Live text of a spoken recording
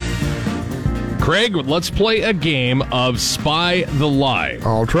Craig, let's play a game of Spy the Lie.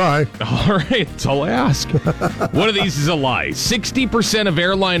 I'll try. All right, that's all I ask. One of these is a lie. 60% of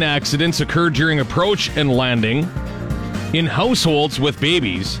airline accidents occur during approach and landing. In households with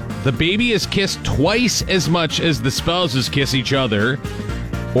babies, the baby is kissed twice as much as the spouses kiss each other.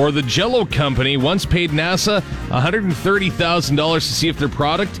 Or the Jell-O company once paid NASA $130,000 to see if their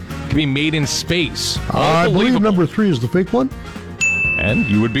product can be made in space. I believe number 3 is the fake one. And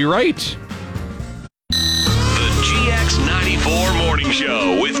you would be right. The GX94 Morning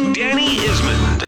Show with Danny Isman.